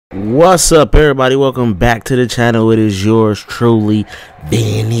What's up, everybody? Welcome back to the channel. It is yours truly,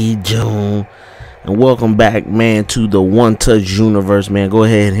 Benny June, and welcome back, man, to the One Touch universe. Man, go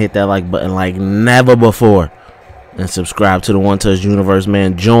ahead and hit that like button like never before, and subscribe to the One Touch universe,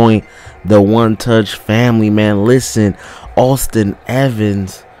 man. Join the One Touch family, man. Listen, Austin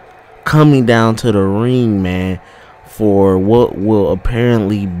Evans coming down to the ring, man, for what will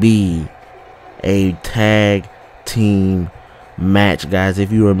apparently be a tag team match, guys.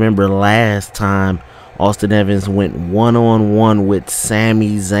 If you remember last time, Austin Evans went one-on-one with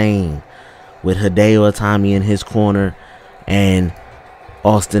Sami ZAYN, with HEDIO ITAMI in his corner and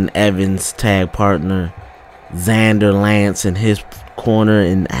Austin Evans' tag partner Xander Lance in his corner.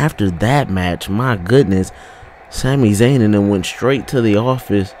 And after that match, my goodness, Sami ZAYN and then went straight to the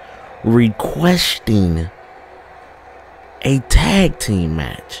office requesting a tag team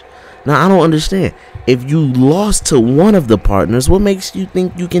match. Now, I don't understand. If you lost to one of the partners, what makes you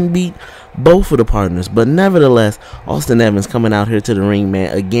think you can beat both of the partners? But nevertheless, Austin Evans coming out here to the ring,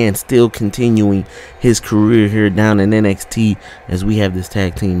 man. Again, still continuing his career here down in NXT as we have this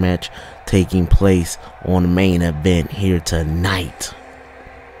tag team match taking place on the main event here tonight.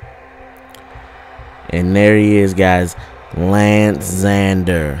 And there he is, guys. Lance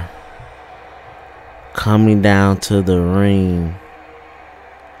Xander coming down to the ring.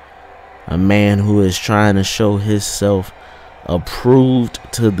 A man who is trying to show himself approved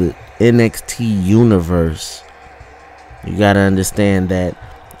to the NXT universe. You got to understand that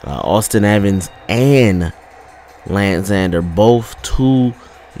Austin Evans and Lance Xander, both two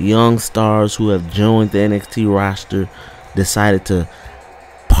young stars who have joined the NXT roster, decided to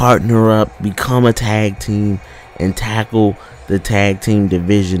partner up, become a tag team, and tackle the tag team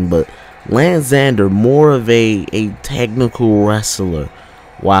division. But Lance Xander, more of a technical wrestler,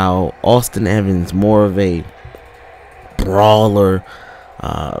 while Austin Evans more of a brawler,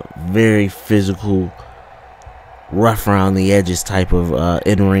 very physical, rough around the edges type of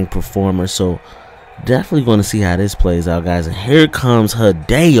in-ring performer. So definitely going to see how this plays out, guys. And here comes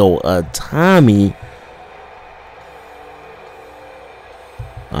HEDIO ITAMI,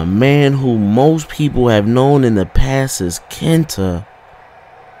 a man who most people have known in the past as Kenta,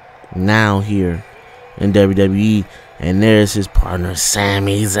 now here in WWE. And there's his partner,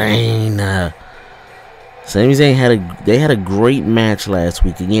 Sami ZAYN. Sami ZAYN had a great match last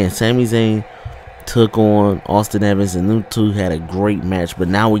week. Again, Sami ZAYN took on Austin Evans, and them two had a great match. But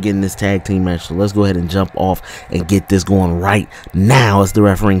now we're getting this tag team match, so let's go ahead and jump off and get this going right now as the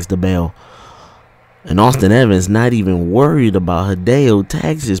ref rings the bell. And Austin Evans not even worried about HEDIO,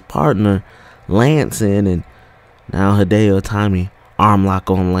 tags his partner Lance in, and now HEDIO ITAMI arm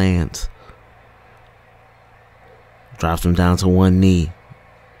lock on Lance. Drops him down to one knee,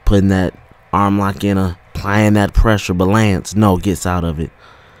 putting that arm lock in, applying that pressure. But Lance, no, gets out of it.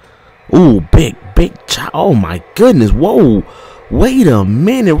 Ooh, big chop. Oh my goodness. Whoa. Wait a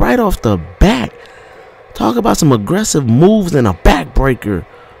minute. Right off the back. Talk about some aggressive moves and a backbreaker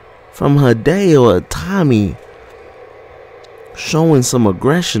from HEDIO ITAMI. Showing some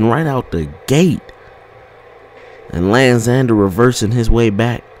aggression right out the gate. And Lance Xander reversing his way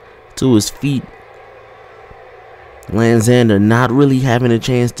back to his feet. Lance Xander not really having a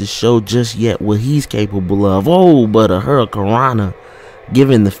chance to show just yet what he's capable of. Oh, but a hurricanrana,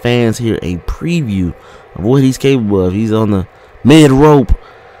 giving the fans here a preview of what he's capable of. He's on the mid-rope.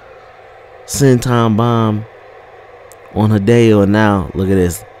 Senton bomb on HEDIO, and now look at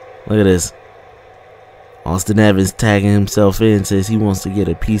this. Look at this. Austin Evans tagging himself in, says he wants to get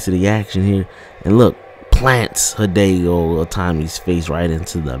a piece of the action here. And look, plants HEDIO ITAMI's face right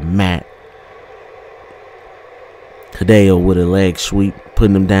into the mat. HEDIO with a leg sweep,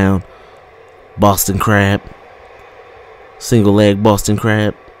 putting him down. Boston Crab. Single leg Boston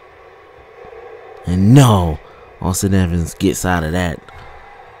Crab. And no, Austin Evans gets out of that.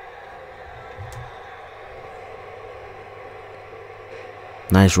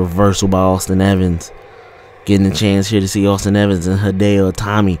 Nice reversal by Austin Evans. Getting a chance here to see Austin Evans and HEDIO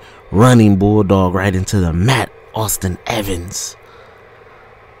ITAMI running bulldog right into the mat. Austin Evans,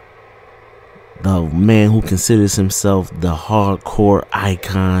 the man who considers himself the hardcore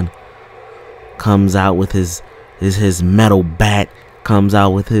icon, comes out with his metal bat, comes out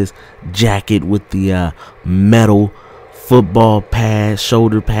with his jacket with the metal football pad,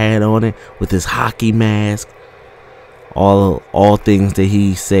 shoulder pad on it, with his hockey mask. All things that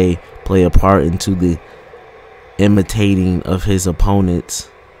he say play a part into the imitating of his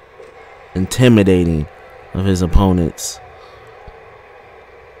opponents, intimidating of his opponents.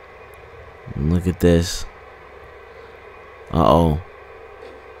 Look at this. Uh-oh.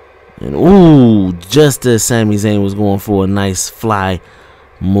 And ooh, just as Sami ZAYN was going for a nice fly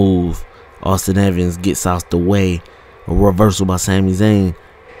move. Austin Evans gets out the way. A reversal by Sami Zayn.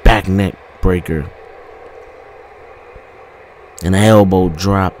 Back neck breaker. An elbow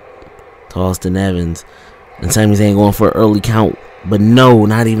drop to Austin Evans. And Sami Zayn going for an early count. But no,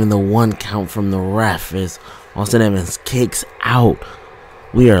 not even the 1 count from the ref as Austin Evans kicks out.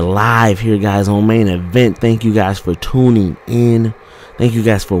 We are live here, guys, on Main Event. Thank you guys for tuning in. Thank you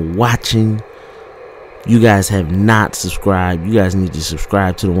guys for watching. You guys have not subscribed. You guys need to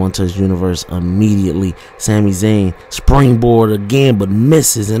subscribe to the One Touch Universe immediately. Sami Zayn springboard again, but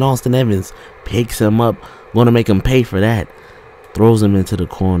misses, and Austin Evans picks him up. Going to make him pay for that. Throws him into the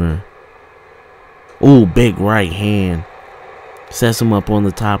corner. Ooh, big right hand. Sets him up on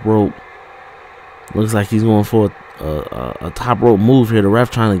the top rope. Looks like he's going for a top rope move here. The ref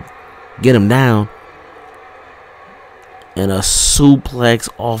trying to get him down. And a suplex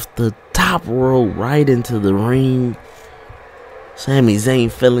off the top rope right into the ring. Sami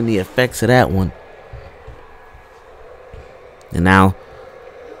Zayn feeling the effects of that one. And now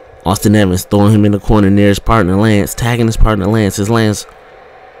Austin Evans throwing him in the corner near his partner Lance. Tagging his partner Lance as Lance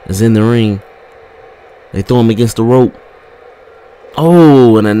is in the ring. They throw him against the rope.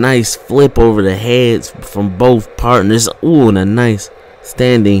 Oh, and a nice flip over the heads from both partners. Ooh, and a nice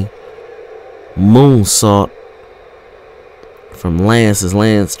standing moonsault from Lance as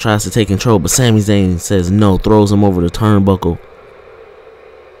Lance tries to take control, but Sami Zayn says no, throws him over the turnbuckle.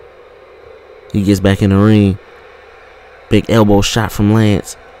 He gets back in the ring. Big elbow shot from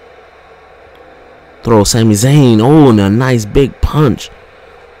Lance. Throws Sami Zayn. Oh, and a nice big punch.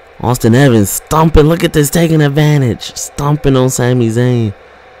 Austin Evans stomping. Look at this, taking advantage. Stomping on Sami Zayn.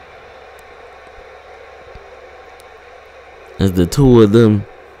 As the two of them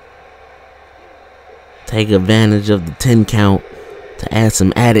take advantage of the 10 count to add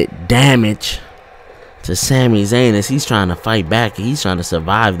some added damage to Sami Zayn as he's trying to fight back. He's trying to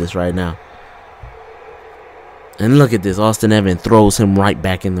survive this right now. And look at this. Austin Evans throws him right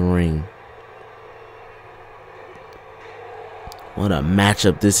back in the ring. What a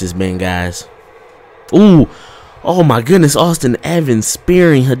matchup this has been, guys. Ooh. Oh my goodness. Austin Evans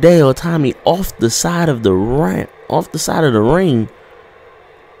spearing HEDIO ITAMI off the side of the ring.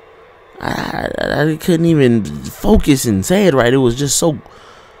 I couldn't even focus and say it right. It was just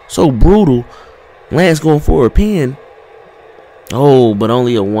so brutal. Lance going for a pin. Oh, but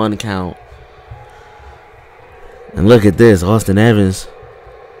only a 1 count. And look at this. Austin Evans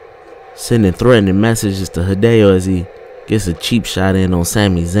sending threatening messages to HEDIO as he gets a cheap shot in on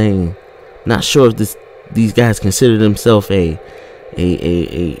Sami Zayn. Not sure if these guys consider themselves a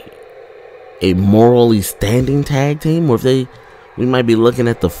morally standing tag team, or if we might be looking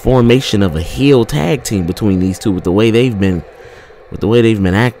at the formation of a heel tag team between these two with the way they've been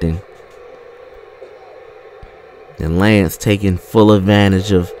acting. And Lance taking full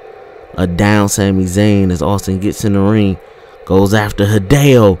advantage of a down Sami Zayn as Austin gets in the ring, goes after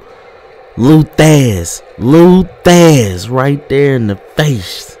HEDIO. Luthez right there in the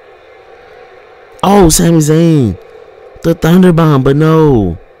face. Oh, Sami Zayn, the Thunderbomb, but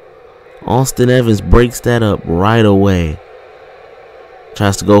no. Austin Evans breaks that up right away.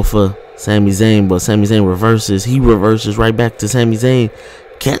 Tries to go for Sami Zayn, but Sami Zayn reverses. He reverses right back to Sami Zayn.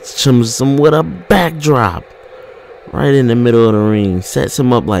 Catches him with a backdrop right in the middle of the ring. Sets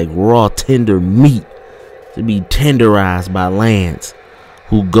him up like raw tender meat to be tenderized by Lance,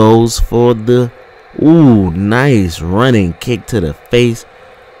 who goes for the nice running kick to the face.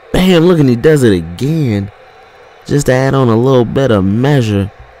 Bam, look, and he does it again just to add on a little bit of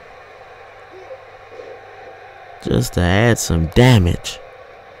measure, just to add some damage.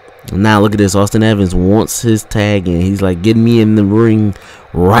 And now look at this. Austin Evans wants his tag in. He's like, get me in the ring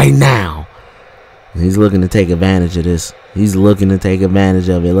right now. And he's looking to take advantage of this. He's looking to take advantage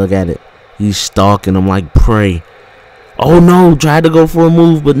of it. Look at it. He's stalking him like prey. Oh no, tried to go for a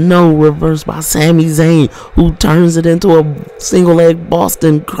move, but no, reversed by Sami Zayn, who turns it into a single leg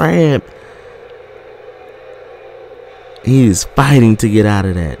Boston Crab. He is fighting to get out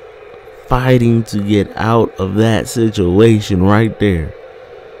of that. Fighting to get out of that situation right there.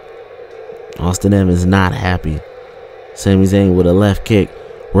 Austin Evans not happy. Sami Zayn with a left kick.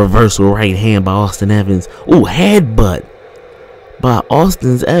 Reversal right hand by Austin Evans. Ooh, headbutt by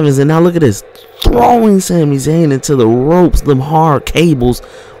Austin Evans. And now look at this. Throwing Sami Zayn into the ropes. Them hard cables.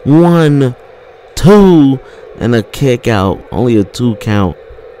 1, 2. And a kick out. Only a 2 count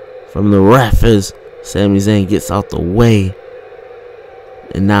from the ref as Sami Zayn gets out the way.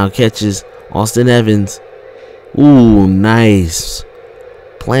 And now catches Austin Evans. Ooh, nice.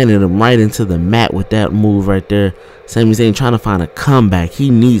 Planted him right into the mat with that move right there. Sami Zayn trying to find a comeback. He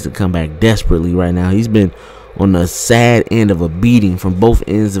needs a comeback desperately right now. He's been on the sad end of a beating from both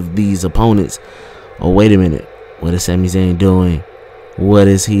ends of these opponents. Oh, wait a minute. What is Sami Zayn doing? What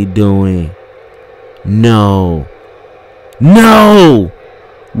is he doing? No. No!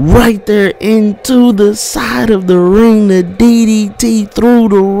 Right there into the side of the ring. The DDT through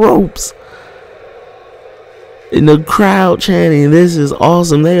the ropes. And the crowd chanting, this is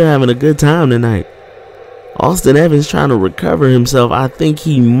awesome. They are having a good time tonight. Austin Evans trying to recover himself. I think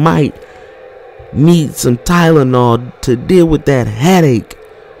he might need some Tylenol to deal with that headache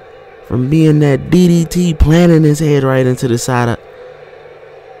from being that DDT planting his head right into the side of,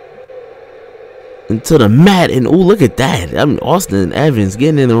 into the mat. And oh, look at that. I mean, Austin Evans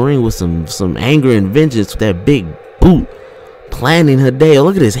getting in the ring with some anger and vengeance with that big boot, planting Hideo.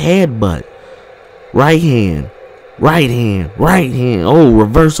 Look at his headbutt. Right hand, right hand, right hand. Oh,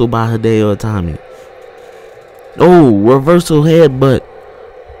 reversal by Hideo Itami. Oh, reversal headbutt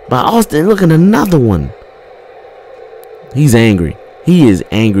by Austin. Look at another one. He's angry. He is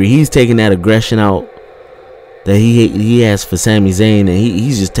angry. He's taking that aggression out that he has for Sami Zayn, and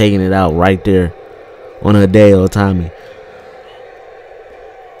he's just taking it out right there on Hideo Itami.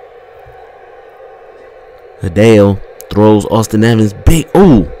 Hideo throws Austin Evans big.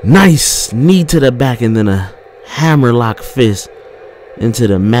 Oh, nice knee to the back, and then a hammerlock fist into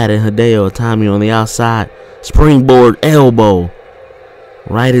the mat, and Hideo Itami on the outside. Springboard elbow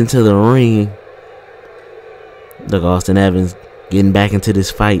right into the ring. Look, Austin Evans getting back into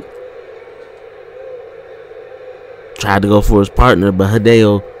this fight. Tried to go for his partner, but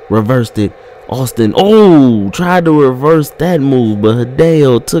Hideo reversed it. Austin, oh, tried to reverse that move, but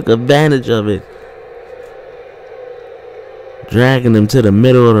Hideo took advantage of it, dragging him to the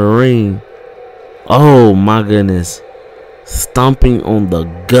middle of the ring. Oh my goodness. Stomping on the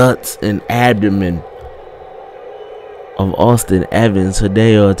guts and abdomen of Austin Evans.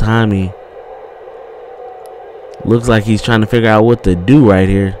 Hideo Itami looks like he's trying to figure out what to do right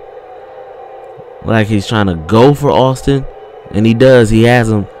here. Like he's trying to go for Austin, and he does. He has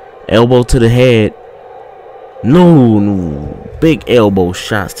him. Elbow to the head. No. Big elbow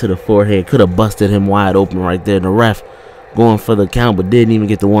shots to the forehead. Could have busted him wide open right there. The ref going for the count, but didn't even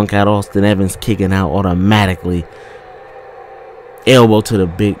get the one count. Austin Evans kicking out automatically. Elbow to the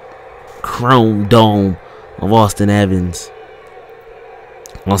big chrome dome of Austin Evans.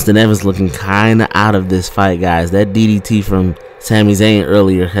 Austin Evans looking kind of out of this fight, guys. That DDT from Sami Zayn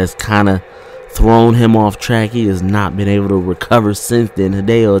earlier has kind of thrown him off track. He has not been able to recover since then.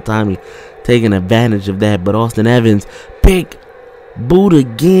 Hideo Itami taking advantage of that, but Austin Evans, big boot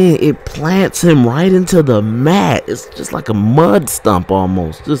again. It plants him right into the mat. It's just like a mud stump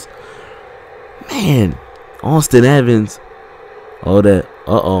almost. Just, man, Austin Evans. Oh, that,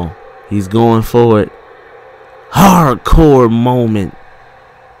 he's going for it. Hardcore moment.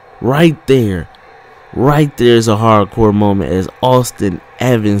 Right there. Right there is a hardcore moment as Austin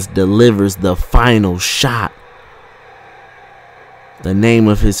Evans delivers the final shot. The name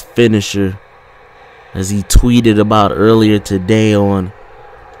of his finisher, as he tweeted about earlier today on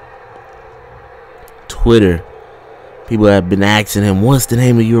Twitter. People have been asking him, what's the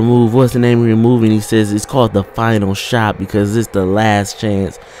name of your move? What's the name of your move? And he says it's called the final shot because it's the last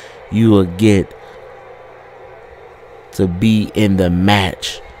chance you will get to be in the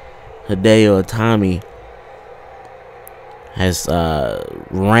match. Hideo Itami has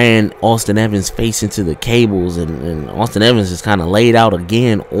ran Austin Evans face into the cables, and Austin Evans is kind of laid out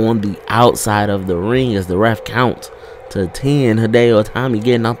again on the outside of the ring as the ref counts to 10. Hideo Itami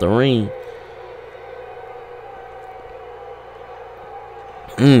getting out the ring.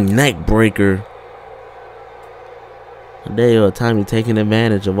 Neck breaker. Hideo Itami taking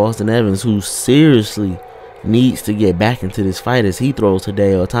advantage of Austin Evans, who seriously needs to get back into this fight as he throws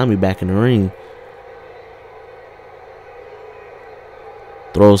Hideo Itami back in the ring.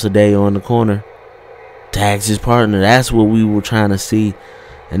 Throws Hideo in the corner. Tags his partner. That's what we were trying to see.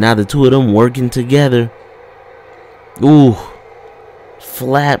 And now the two of them working together. Ooh.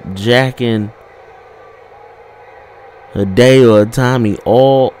 Flapjacking Hideo Itami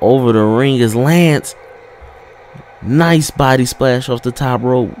all over the ring as Lance. Nice body splash off the top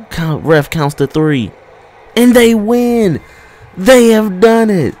rope. Ref counts to 3. And they win. They have done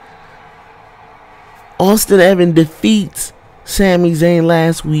it. Austin Evans defeats Sami Zayn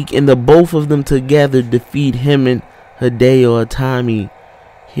last week, and the both of them together defeat him and Hideo Itami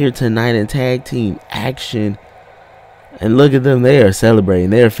here tonight in tag team action. And look at them. They are celebrating.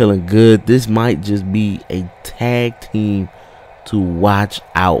 They are feeling good. This might just be a tag team to watch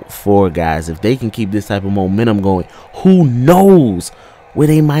out for, guys. If they can keep this type of momentum going, who knows where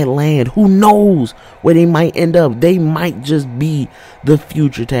they might land? Who knows where they might end up? They might just be the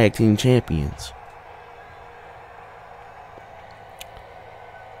future tag team champions.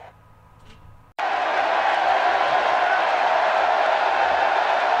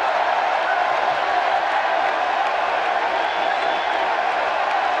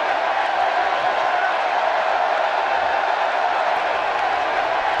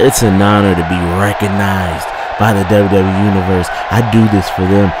 It's an honor to be recognized by the WWE Universe. I do this for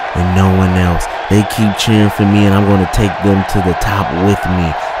them and no one else. They keep cheering for me and I'm going to take them to the top with me.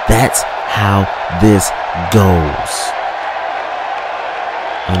 That's how this goes.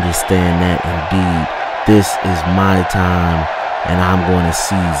 Understand that indeed. This is my time and I'm going to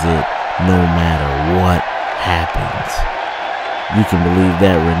seize it no matter what happens. You can believe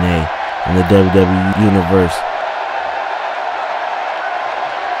that, Renee, in the WWE Universe.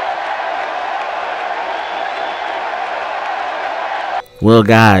 Well,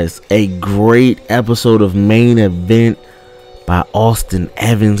 guys, a great episode of Main Event by Austin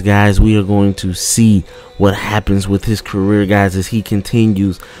Evans, guys. We are going to see what happens with his career, guys, as he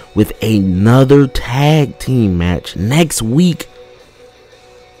continues with another tag team match next week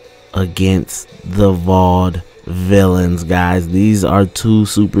against the Vaudevillains, guys. These are two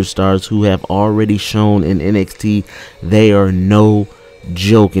superstars who have already shown in NXT they are no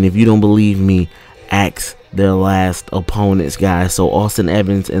joke. And if you don't believe me, ask their last opponents, guys. So Austin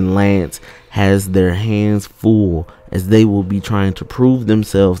Evans and Lance has their hands full as they will be trying to prove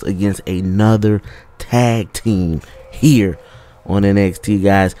themselves against another tag team here on NXT,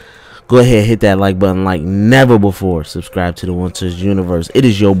 guys. Go ahead, hit that like button like never before. Subscribe to the One Touch Universe. It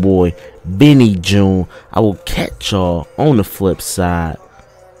is your boy Benny June. I will catch y'all on the flip side.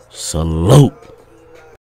 Salute.